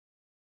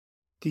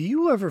Do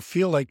you ever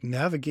feel like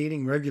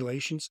navigating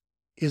regulations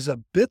is a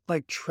bit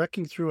like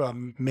trekking through a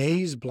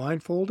maze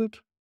blindfolded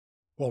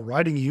while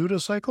riding a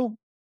unicycle?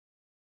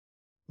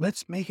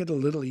 Let's make it a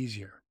little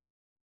easier.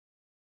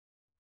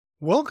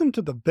 Welcome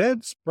to the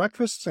Beds,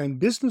 Breakfasts, and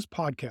Business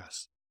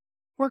Podcast,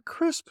 where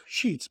crisp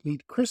sheets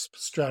meet crisp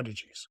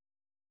strategies.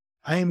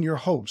 I am your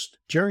host,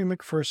 Jerry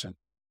McPherson.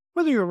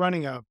 Whether you're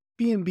running a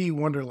B&B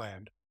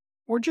Wonderland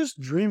or just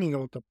dreaming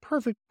about the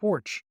perfect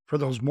porch for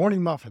those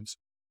morning muffins,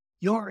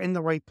 you're in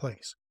the right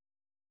place.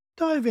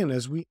 Dive in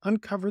as we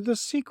uncover the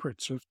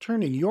secrets of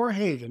turning your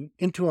haven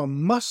into a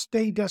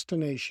must-stay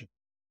destination.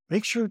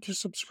 Make sure to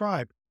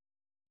subscribe.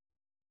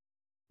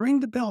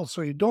 Ring the bell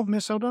so you don't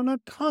miss out on a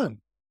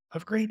ton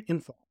of great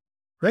info.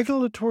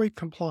 Regulatory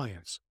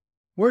compliance.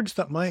 Words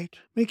that might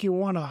make you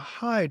want to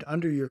hide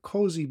under your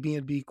cozy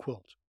B&B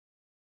quilt.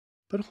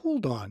 But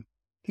hold on,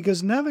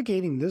 because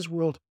navigating this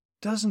world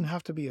doesn't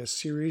have to be a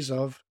series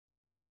of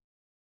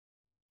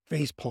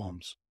face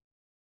palms.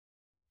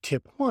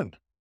 Tip 1.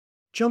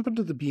 Jump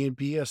into the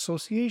B&B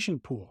Association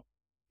pool.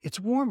 It's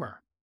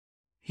warmer.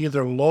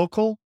 Either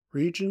local,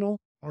 regional,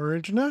 or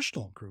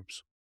international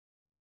groups.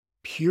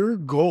 Pure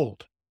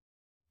gold.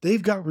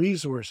 They've got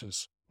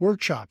resources,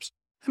 workshops,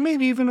 and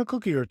maybe even a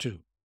cookie or two.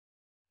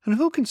 And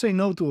who can say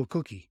no to a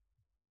cookie?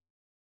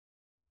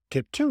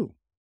 Tip 2.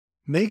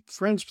 Make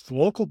friends with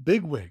local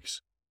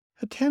bigwigs.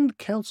 Attend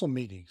council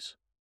meetings.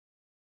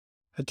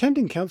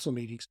 Attending council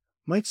meetings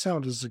might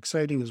sound as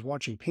exciting as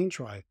watching paint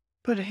dry,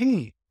 but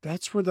hey,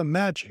 that's where the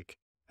magic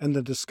and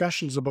the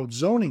discussions about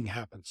zoning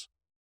happens.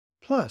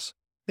 Plus,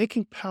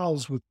 making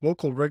pals with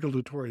local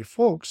regulatory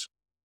folks,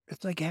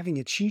 it's like having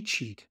a cheat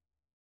sheet.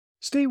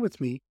 Stay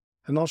with me,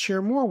 and I'll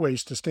share more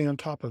ways to stay on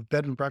top of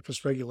bed and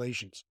breakfast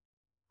regulations,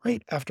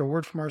 right after a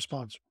word from our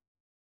sponsor.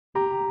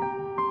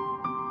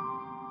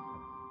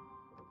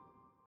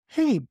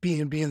 Hey,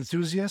 B&B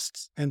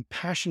enthusiasts and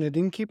passionate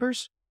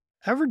innkeepers.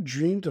 Ever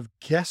dreamed of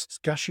guests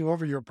gushing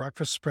over your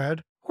breakfast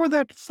spread, or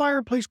that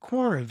fireplace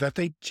corner that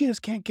they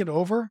just can't get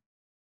over?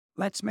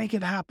 Let's make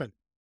it happen.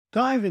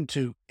 Dive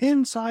into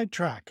Inside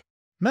Track,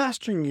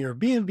 Mastering Your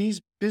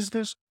B&B's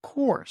Business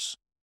course.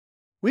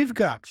 We've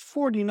got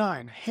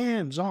 49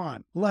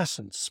 hands-on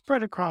lessons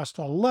spread across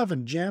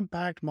 11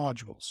 jam-packed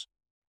modules.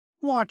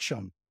 Watch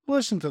them,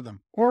 listen to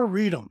them, or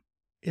read them.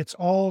 It's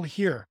all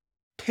here,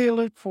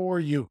 tailored for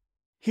you.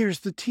 Here's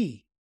the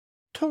T.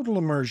 Total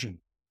immersion,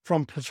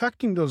 from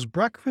perfecting those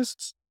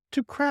breakfasts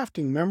to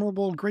crafting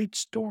memorable great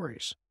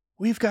stories.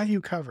 We've got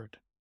you covered.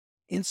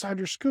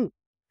 Insider scoop.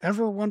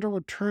 Ever wonder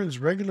what turns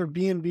regular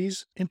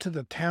B&Bs into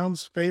the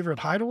town's favorite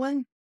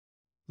hideaway?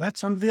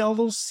 Let's unveil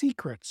those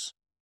secrets.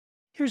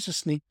 Here's a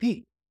sneak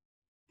peek.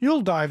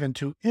 You'll dive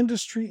into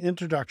industry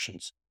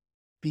introductions,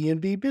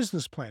 B&B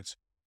business plans,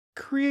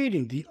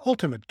 creating the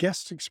ultimate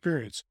guest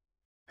experience,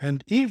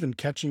 and even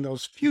catching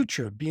those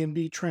future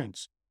B&B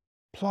trends,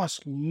 plus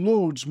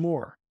loads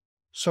more.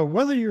 So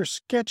whether you're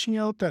sketching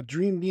out that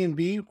dream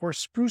B&B or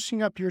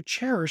sprucing up your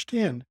cherished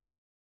inn,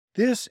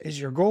 this is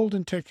your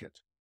golden ticket.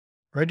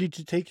 Ready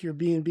to take your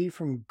B&B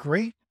from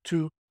great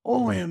to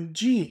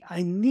OMG,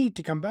 I need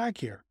to come back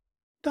here.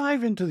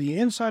 Dive into the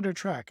Insider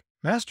Track,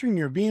 Mastering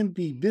Your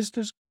B&B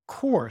Business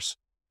course,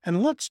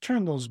 and let's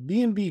turn those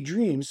B&B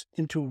dreams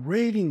into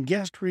raving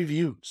guest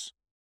reviews.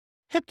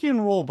 Hit the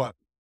enroll button,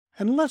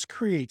 and let's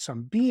create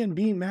some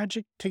B&B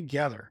magic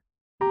together.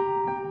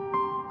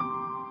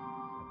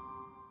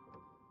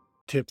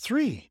 Tip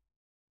 3.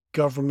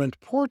 Government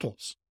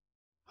portals.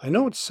 I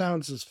know it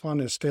sounds as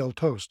fun as stale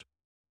toast,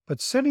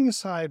 but setting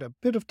aside a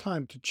bit of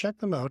time to check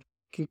them out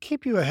can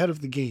keep you ahead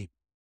of the game.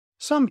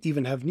 Some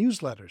even have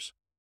newsletters.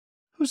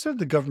 Who said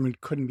the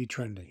government couldn't be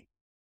trendy?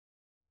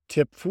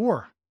 Tip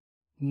 4.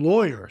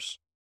 Lawyers.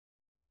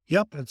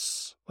 Yep,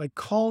 it's like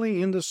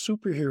calling in the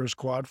superhero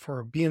squad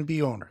for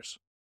B&B owners.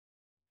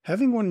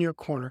 Having one in your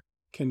corner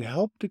can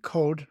help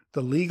decode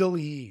the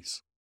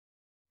legalese.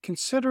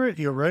 Consider it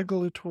your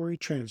regulatory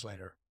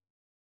translator.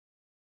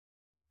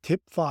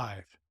 Tip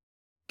 5.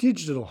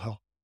 Digital help.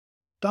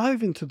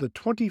 Dive into the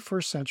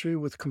 21st century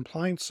with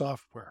compliance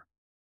software.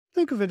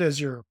 Think of it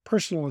as your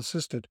personal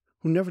assistant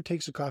who never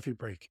takes a coffee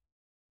break.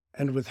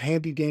 And with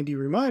handy-dandy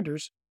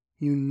reminders,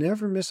 you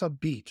never miss a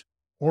beat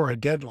or a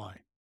deadline.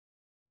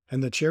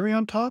 And the cherry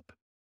on top?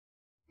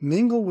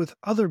 Mingle with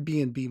other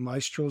B&B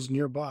maestros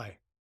nearby,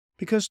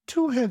 because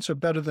two heads are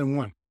better than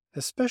one,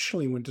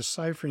 especially when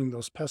deciphering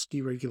those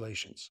pesky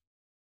regulations.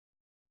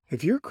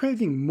 If you're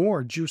craving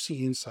more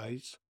juicy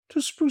insights to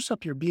spruce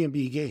up your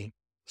B&B game,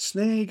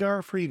 snag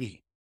our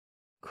freebie,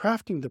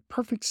 Crafting the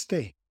Perfect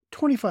Stay,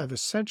 25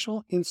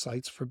 Essential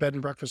Insights for Bed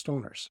and Breakfast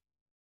Owners.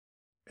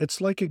 It's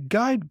like a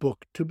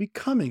guidebook to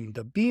becoming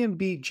the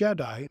B&B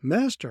Jedi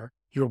Master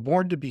you're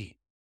born to be.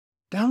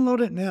 Download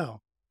it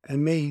now,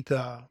 and may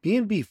the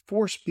B&B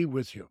Force be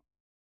with you.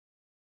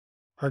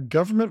 Are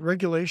government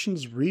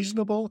regulations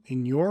reasonable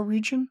in your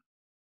region?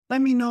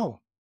 Let me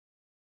know.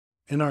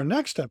 In our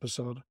next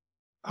episode,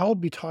 I'll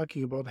be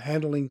talking about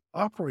handling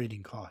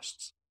operating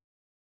costs.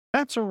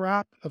 That's a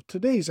wrap of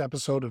today's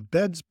episode of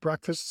Beds,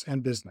 Breakfasts,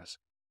 and Business.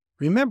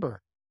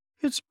 Remember,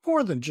 It's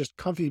more than just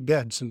comfy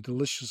beds and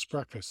delicious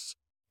breakfasts.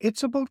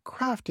 It's about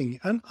crafting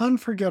an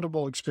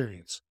unforgettable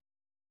experience.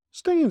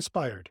 Stay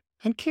inspired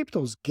and keep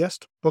those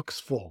guest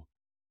books full.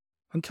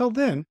 Until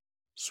then,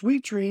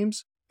 sweet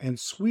dreams and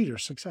sweeter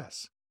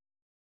success.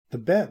 The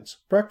Beds,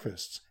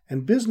 Breakfasts,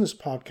 and Business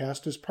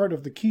podcast is part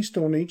of the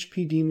Keystone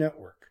HPD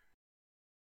network.